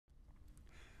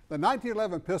The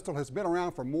 1911 pistol has been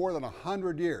around for more than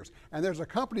 100 years, and there's a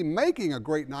company making a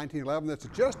great 1911 that's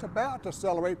just about to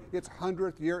celebrate its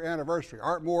 100th year anniversary.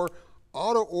 Art Moore,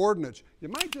 Auto-Ordnance. You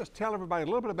might just tell everybody a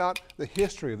little bit about the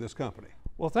history of this company.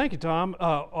 Well, thank you, Tom.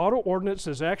 Auto-Ordnance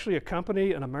is actually a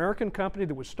company, an American company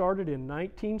that was started in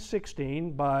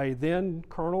 1916 by then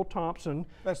Colonel Thompson.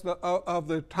 That's of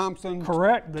the Thompson.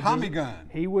 Correct. Tommy gun.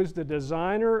 He was the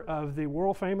designer of the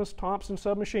world famous Thompson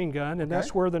submachine gun, and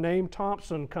that's where the name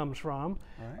Thompson comes from.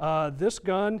 Right. This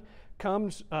gun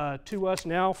comes to us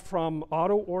now from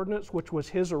Auto-Ordnance, which was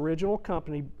his original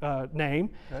company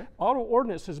name. Okay.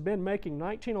 Auto-Ordnance has been making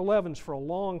 1911s for a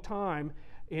long time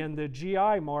in the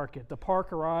GI market, the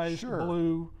Parkerized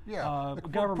blue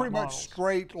government pretty much models.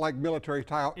 Straight, like military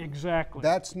style. Exactly.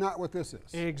 That's not what this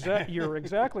is. You're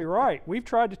exactly right. We've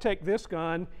tried to take this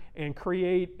gun and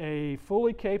create a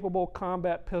fully capable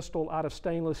combat pistol out of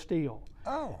stainless steel.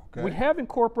 Oh, okay. We have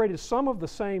incorporated some of the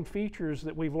same features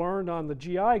that we've learned on the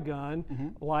GI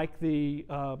gun, like we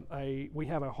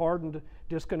have a hardened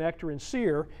disconnector and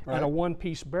sear and a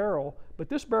one-piece barrel, but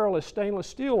this barrel is stainless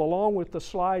steel along with the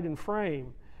slide and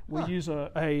frame. We use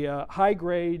a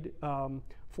high-grade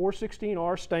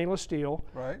 416R stainless steel,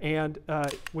 and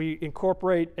we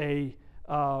incorporate a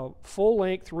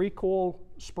full-length recoil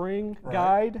spring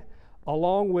guide,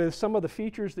 along with some of the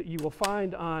features that you will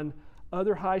find on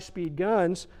other high-speed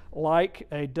guns, like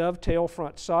a dovetail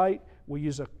front sight. We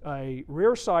use a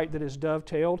rear sight that is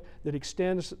dovetailed that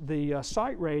extends the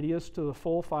sight radius to the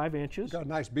full 5 inches. Got a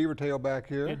nice beaver tail back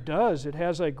here. It does. It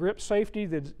has a grip safety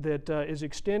that is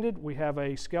extended. We have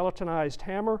a skeletonized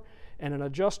hammer and an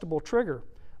adjustable trigger,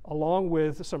 along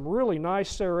with some really nice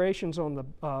serrations on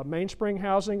the mainspring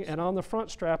housing and on the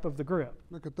front strap of the grip.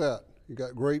 Look at that. You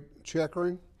got great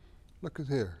checkering. Look at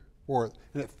here.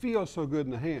 And it feels so good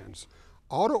in the hands.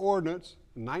 Auto-Ordnance,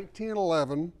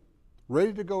 1911,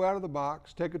 ready to go out of the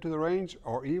box, take it to the range,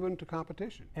 or even to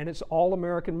competition. And it's all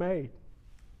American made.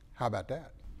 How about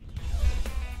that?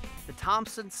 The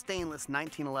Thompson Stainless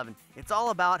 1911. It's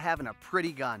all about having a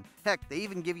pretty gun. Heck, they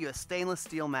even give you a stainless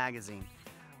steel magazine.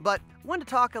 But I wanted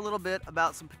to talk a little bit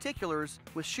about some particulars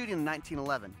with shooting a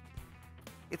 1911.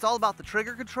 It's all about the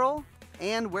trigger control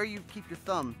and where you keep your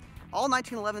thumb. All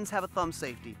 1911s have a thumb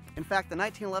safety. In fact, the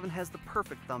 1911 has the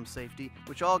perfect thumb safety,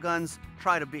 which all guns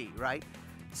try to be, right?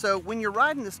 So when you're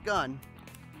riding this gun,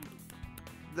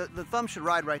 the thumb should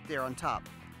ride right there on top.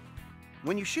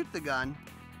 When you shoot the gun,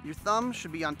 your thumb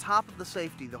should be on top of the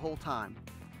safety the whole time.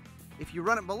 If you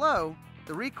run it below,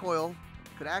 the recoil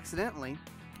could accidentally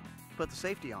put the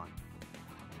safety on.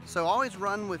 So always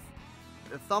run with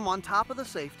the thumb on top of the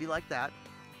safety like that.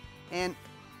 And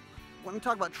when we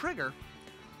talk about trigger,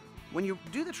 when you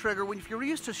do the trigger, if you're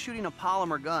used to shooting a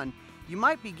polymer gun, you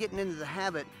might be getting into the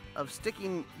habit of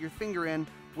sticking your finger in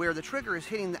where the trigger is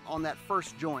hitting on that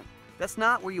first joint. That's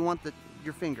not where you want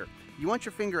your finger. You want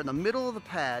your finger in the middle of the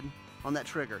pad on that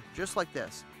trigger, just like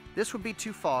this. This would be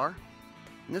too far,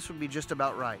 and this would be just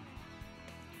about right.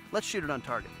 Let's shoot it on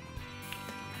target.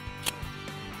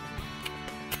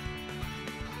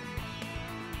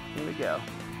 Here we go.